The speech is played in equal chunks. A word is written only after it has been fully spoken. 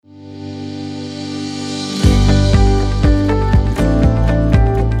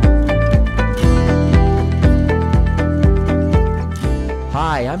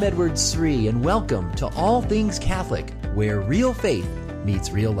I'm Edward Sri, and welcome to All Things Catholic, where real faith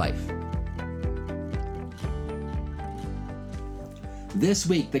meets real life. This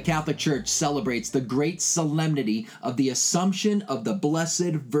week, the Catholic Church celebrates the great solemnity of the Assumption of the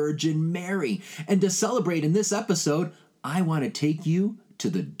Blessed Virgin Mary. And to celebrate in this episode, I want to take you to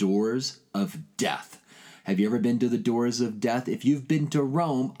the doors of death. Have you ever been to the doors of death? If you've been to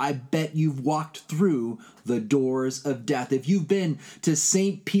Rome, I bet you've walked through the doors of death. If you've been to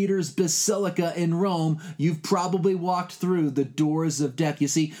St. Peter's Basilica in Rome, you've probably walked through the doors of death. You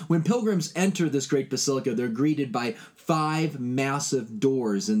see, when pilgrims enter this great basilica, they're greeted by 5 massive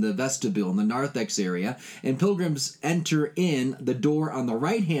doors in the vestibule in the narthex area, and pilgrims enter in the door on the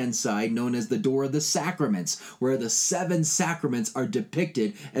right-hand side, known as the door of the sacraments, where the 7 sacraments are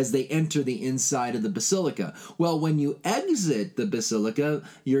depicted as they enter the inside of the basilica. Well, when you exit the basilica,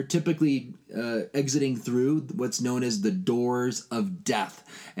 you're typically exiting through what's known as the doors of death.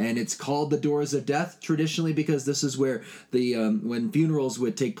 And it's called the doors of death traditionally because this is where the when funerals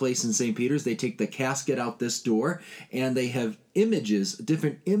would take place in St. Peter's, they take the casket out this door, and they have images,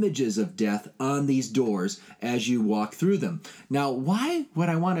 different images of death on these doors as you walk through them. Now, why would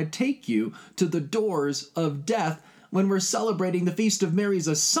I want to take you to the doors of death when we're celebrating the Feast of Mary's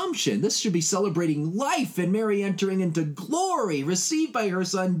Assumption? This should be celebrating life and Mary entering into glory, received by her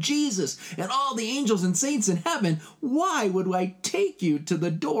son Jesus and all the angels and saints in heaven. Why would I take you to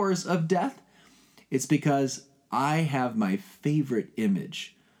the doors of death? It's because I have my favorite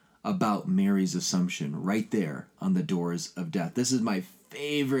image about Mary's Assumption right there on the doors of death. This is my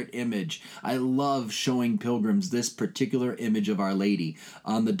favorite image. I love showing pilgrims this particular image of Our Lady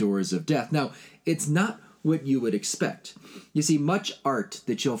on the doors of death. Now, it's not what you would expect. You see, much art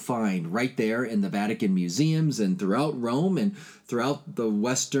that you'll find right there in the Vatican museums and throughout Rome and throughout the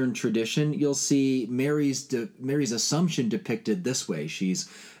Western tradition, you'll see Mary's Assumption depicted this way. She's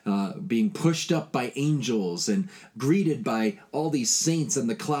being pushed up by angels and greeted by all these saints in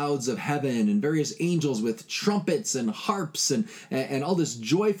the clouds of heaven and various angels with trumpets and harps and all this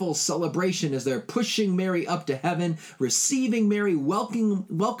joyful celebration as they're pushing Mary up to heaven, receiving Mary,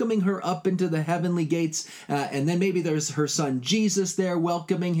 welcoming her up into the heavenly gates, and then maybe there's her son Jesus there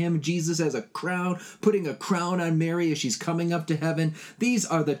welcoming him. Jesus has a crown, putting a crown on Mary as she's coming up to heaven. These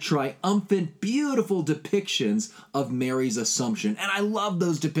are the triumphant, beautiful depictions of Mary's Assumption, and I love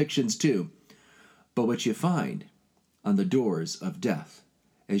those depictions too. But what you find on the doors of death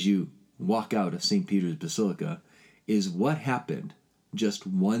as you walk out of St. Peter's Basilica is what happened just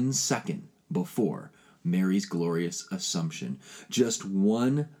 1 second before Mary's glorious Assumption. Just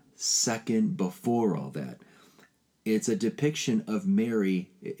 1 second before all that. It's a depiction of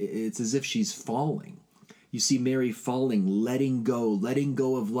Mary. It's as if she's falling. You see Mary falling, letting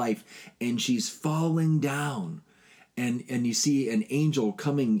go of life, and she's falling down. And you see an angel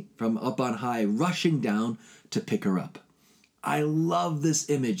coming from up on high, rushing down to pick her up. I love this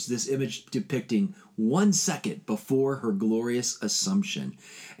image depicting 1 second before her glorious Assumption.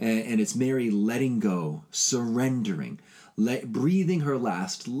 And it's Mary letting go, surrendering, breathing her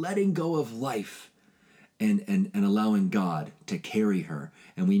last, letting go of life, and allowing God to carry her.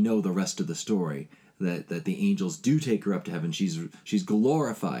 And we know the rest of the story, that the angels do take her up to heaven. She's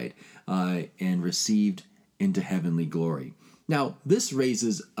glorified and received into heavenly glory. Now, this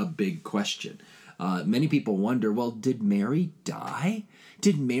raises a big question. Many people wonder, well, did Mary die?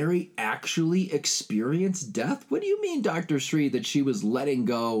 Did Mary actually experience death? What do you mean, Dr. Sri, that she was letting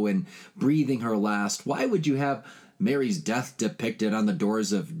go and breathing her last? Why would you have Mary's death depicted on the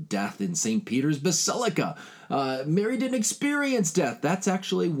doors of death in St. Peter's Basilica? Mary didn't experience death. That's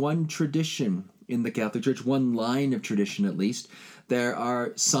actually one tradition in the Catholic Church, one line of tradition at least. There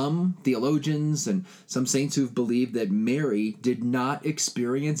are some theologians and some saints who've believed that Mary did not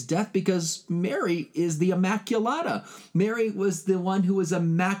experience death because Mary is the Immaculata. Mary was the one who was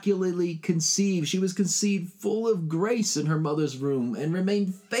immaculately conceived. She was conceived full of grace in her mother's womb and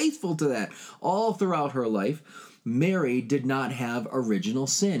remained faithful to that all throughout her life. Mary did not have original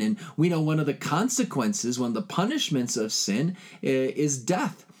sin. And we know one of the consequences, one of the punishments of sin is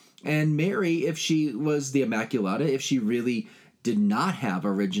death. And Mary, if she was the Immaculata, if she really did not have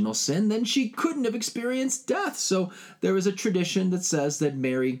original sin, then she couldn't have experienced death. So there is a tradition that says that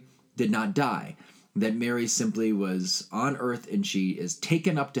Mary did not die, that Mary simply was on earth and she is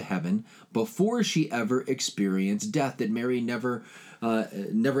taken up to heaven before she ever experienced death, that Mary never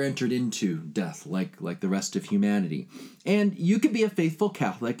entered into death like the rest of humanity. And you can be a faithful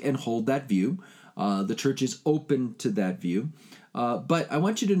Catholic and hold that view. The church is open to that view. But I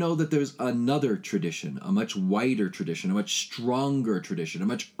want you to know that there's another tradition, a much wider tradition, a much stronger tradition, a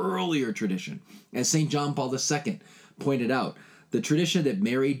much earlier tradition. As St. John Paul II pointed out, the tradition that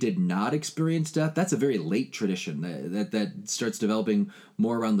Mary did not experience death, that's a very late tradition that starts developing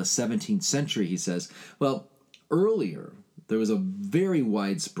more around the 17th century, he says. Well, earlier, there was a very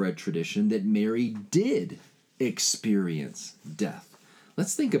widespread tradition that Mary did experience death.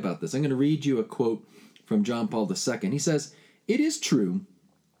 Let's think about this. I'm going to read you a quote from John Paul II. He says, "It is true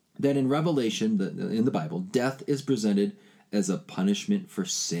that in Revelation, in the Bible, death is presented as a punishment for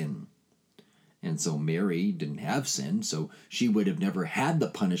sin. And so Mary didn't have sin, so she would have never had the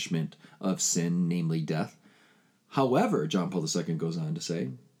punishment of sin, namely death. However," John Paul II goes on to say,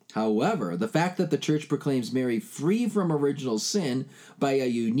 "however, the fact that the church proclaims Mary free from original sin by a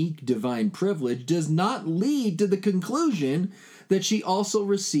unique divine privilege does not lead to the conclusion that she also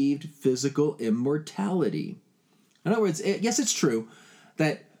received physical immortality." In other words, yes, it's true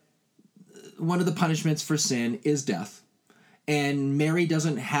that one of the punishments for sin is death. And Mary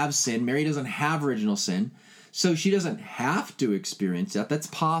doesn't have sin. Mary doesn't have original sin. So she doesn't have to experience death. That's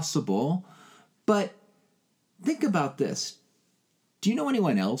possible. But think about this. Do you know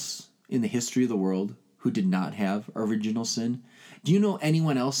anyone else in the history of the world who did not have original sin? Do you know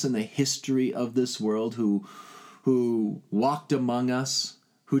anyone else in the history of this world who walked among us,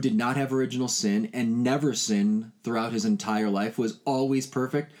 who did not have original sin and never sinned throughout his entire life, was always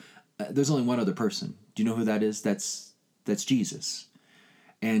perfect? There's only one other person. Do you know who that is? That's Jesus.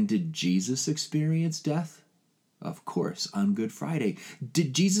 And did Jesus experience death? Of course, on Good Friday.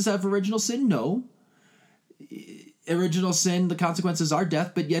 Did Jesus have original sin? No. Original sin, the consequences are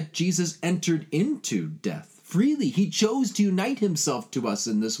death, but yet Jesus entered into death freely. He chose to unite himself to us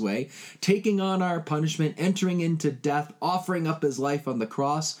in this way, taking on our punishment, entering into death, offering up his life on the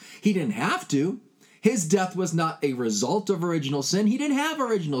cross. He didn't have to. His death was not a result of original sin. He didn't have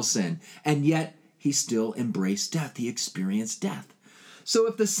original sin. And yet, he still embraced death. He experienced death. So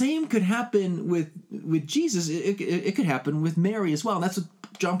if the same could happen with Jesus, it could happen with Mary as well. And that's what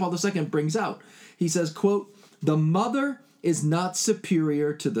John Paul II brings out. He says, quote, "The mother is not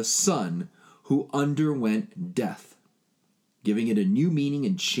superior to the son who underwent death, giving it a new meaning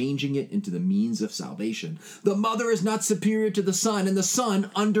and changing it into the means of salvation. The mother is not superior to the son, and the son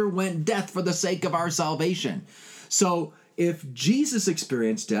underwent death for the sake of our salvation." So if Jesus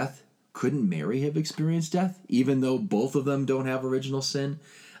experienced death, couldn't Mary have experienced death, even though both of them don't have original sin?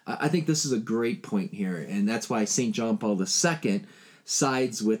 I think this is a great point here, and that's why St. John Paul II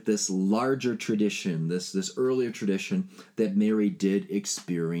sides with this larger tradition, this earlier tradition that Mary did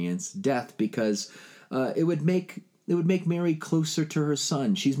experience death, because it would make Mary closer to her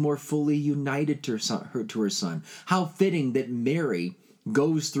son. She's more fully united to her son. How fitting that Mary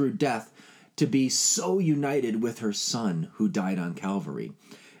goes through death to be so united with her son who died on Calvary.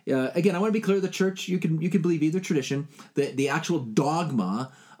 Again, I want to be clear, the church, you can believe either tradition. The actual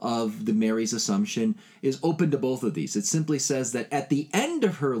dogma of the Mary's Assumption is open to both of these. It simply says that at the end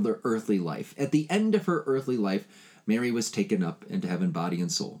of her earthly life, Mary was taken up into heaven, body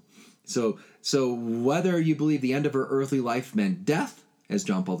and soul. So whether you believe the end of her earthly life meant death, as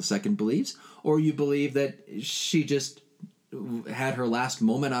John Paul II believes, or you believe that she just had her last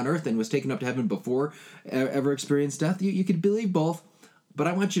moment on earth and was taken up to heaven before ever experienced death, you could believe both. But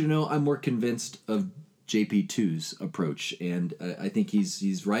I want you to know I'm more convinced of JP2's approach, and I think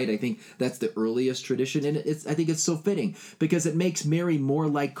he's right. I think that's the earliest tradition, and I think it's so fitting because it makes Mary more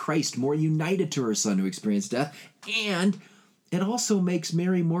like Christ, more united to her son who experienced death, and it also makes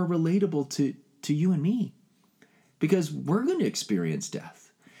Mary more relatable to you and me, because we're going to experience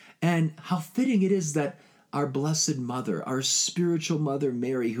death. And how fitting it is that our Blessed Mother, our spiritual mother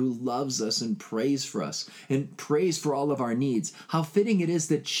Mary, who loves us and prays for us and prays for all of our needs, how fitting it is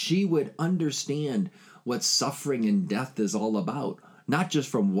that she would understand what suffering and death is all about. Not just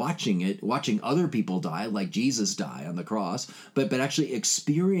from watching other people die like Jesus die on the cross, but actually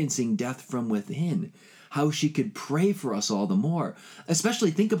experiencing death from within. How she could pray for us all the more.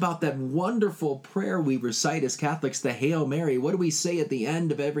 Especially think about that wonderful prayer we recite as Catholics, the Hail Mary. What do we say at the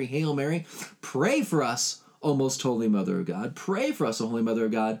end of every Hail Mary? Pray for us, O Most Holy Mother of God. Pray for us, O Holy Mother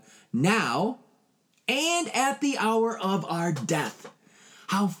of God, now and at the hour of our death.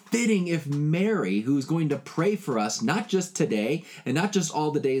 How fitting if Mary, who's going to pray for us, not just today and not just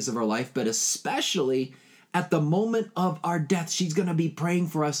all the days of our life, but especially at the moment of our death, she's going to be praying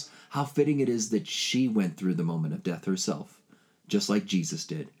for us. How fitting it is that she went through the moment of death herself, just like Jesus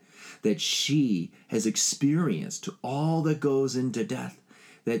did. That she has experienced all that goes into death,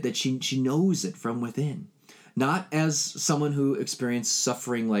 that she knows it from within. Not as someone who experienced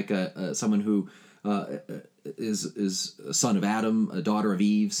suffering like someone who is a son of Adam, a daughter of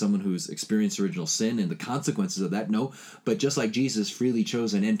Eve, someone who's experienced original sin and the consequences of that. No, but just like Jesus freely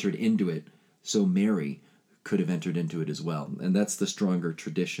chose and entered into it, so Mary could have entered into it as well. And that's the stronger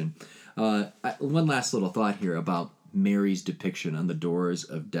tradition. One last little thought here about Mary's depiction on the doors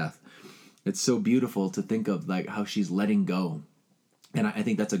of death. It's so beautiful to think of like how she's letting go. And I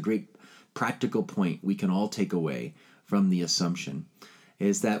think that's a great practical point we can all take away from the Assumption,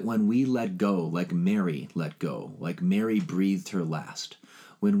 is that when we let go, like Mary let go, like Mary breathed her last,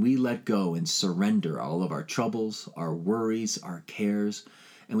 when we let go and surrender all of our troubles, our worries, our cares,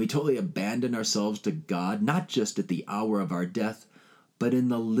 and we totally abandon ourselves to God, not just at the hour of our death, but in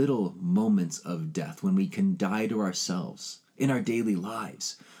the little moments of death, when we can die to ourselves in our daily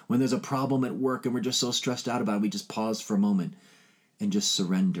lives, when there's a problem at work and we're just so stressed out about it, we just pause for a moment and just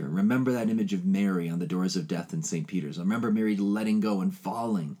surrender. Remember that image of Mary on the doors of death in St. Peter's. Remember Mary letting go and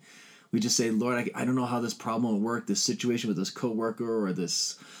falling. We just say, Lord, I don't know how this problem will work, this situation with this coworker or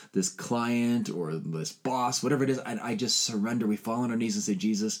this client or this boss, whatever it is. I just surrender. We fall on our knees and say,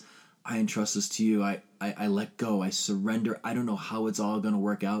 Jesus, I entrust this to you. I let go. I surrender. I don't know how it's all going to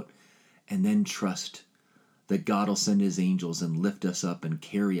work out. And then trust that God will send his angels and lift us up and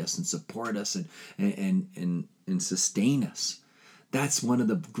carry us and support us and sustain us. That's one of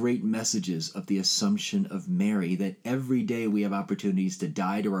the great messages of the Assumption of Mary, that every day we have opportunities to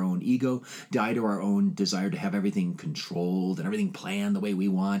die to our own ego, die to our own desire to have everything controlled and everything planned the way we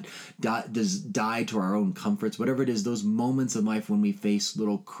want, die to our own comforts, whatever it is, those moments in life when we face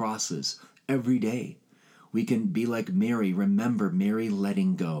little crosses every day. We can be like Mary. Remember Mary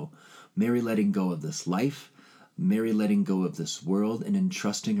letting go of this life, Mary letting go of this world and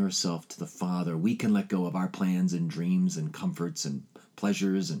entrusting herself to the Father. We can let go of our plans and dreams and comforts and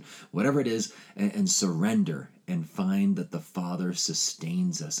pleasures and whatever it is and surrender and find that the Father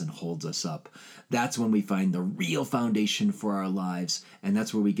sustains us and holds us up. That's when we find the real foundation for our lives, and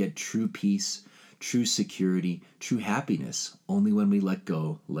that's where we get true peace, true security, true happiness, only when we let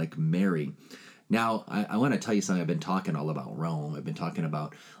go like Mary. Now, I want to tell you something. I've been talking all about Rome. I've been talking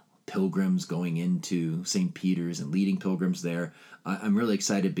about pilgrims going into St. Peter's and leading pilgrims there. I'm really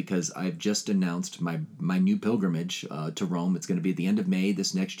excited because I've just announced my new pilgrimage to Rome. It's going to be at the end of May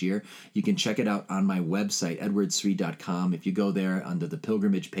this next year. You can check it out on my website, edwardsreed.com. If you go there under the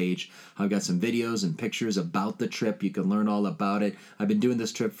pilgrimage page, I've got some videos and pictures about the trip. You can learn all about it. I've been doing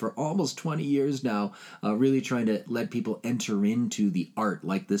this trip for almost 20 years now, really trying to let people enter into the art,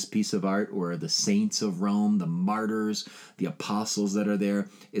 like this piece of art, or the saints of Rome, the martyrs, the apostles that are there.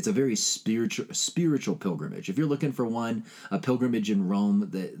 It's a very spiritual pilgrimage. If you're looking for a pilgrimage in Rome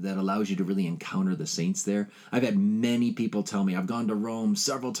that allows you to really encounter the saints there. I've had many people tell me, I've gone to Rome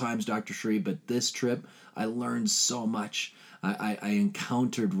several times, Dr. Shree, but this trip, I learned so much. I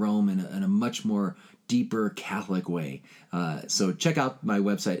encountered Rome in a much more deeper Catholic way. So check out my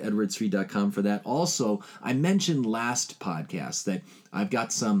website, edwardsreed.com, for that. Also, I mentioned last podcast that I've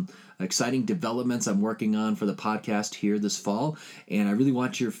got some exciting developments I'm working on for the podcast here this fall, and I really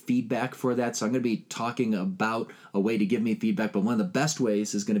want your feedback for that. So I'm going to be talking about a way to give me feedback, but one of the best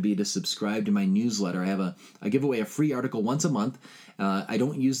ways is going to be to subscribe to my newsletter. I give away a free article once a month. I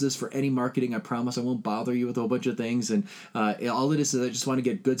don't use this for any marketing. I promise I won't bother you with a whole bunch of things. And all it is I just want to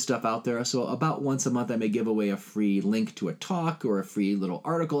get good stuff out there. So about once a month, I may give away a free link to a talk or a free little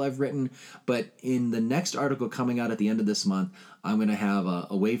article I've written. But in the next article coming out at the end of this month, I'm going to have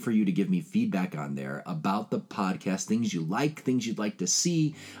a way for you to give me feedback on there about the podcast, things you like, things you'd like to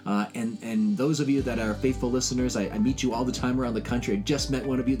see. And those of you that are faithful listeners, I meet you all the time around the country. I just met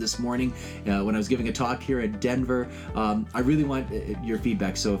one of you this morning when I was giving a talk here in Denver. I really want your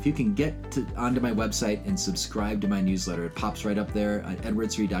feedback. So if you can get onto my website and subscribe to my newsletter, it pops right up there at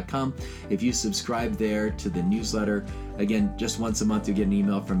edwardsreed.com. If you subscribe there to the newsletter, again, just once a month you'll get an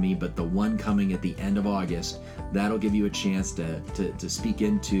email from me, but the one coming at the end of August, that'll give you a chance to speak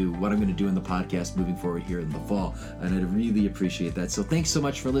into what I'm going to do in the podcast moving forward here in the fall. And I'd really appreciate that. So thanks so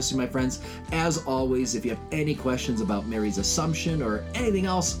much for listening, my friends. As always, if you have any questions about Mary's Assumption or anything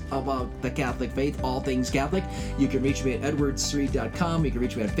else about the Catholic faith, all things Catholic, you can reach me at edwardsreed.com. You can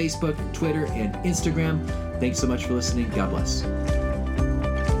reach me on Facebook, Twitter, and Instagram. Thanks so much for listening. God bless.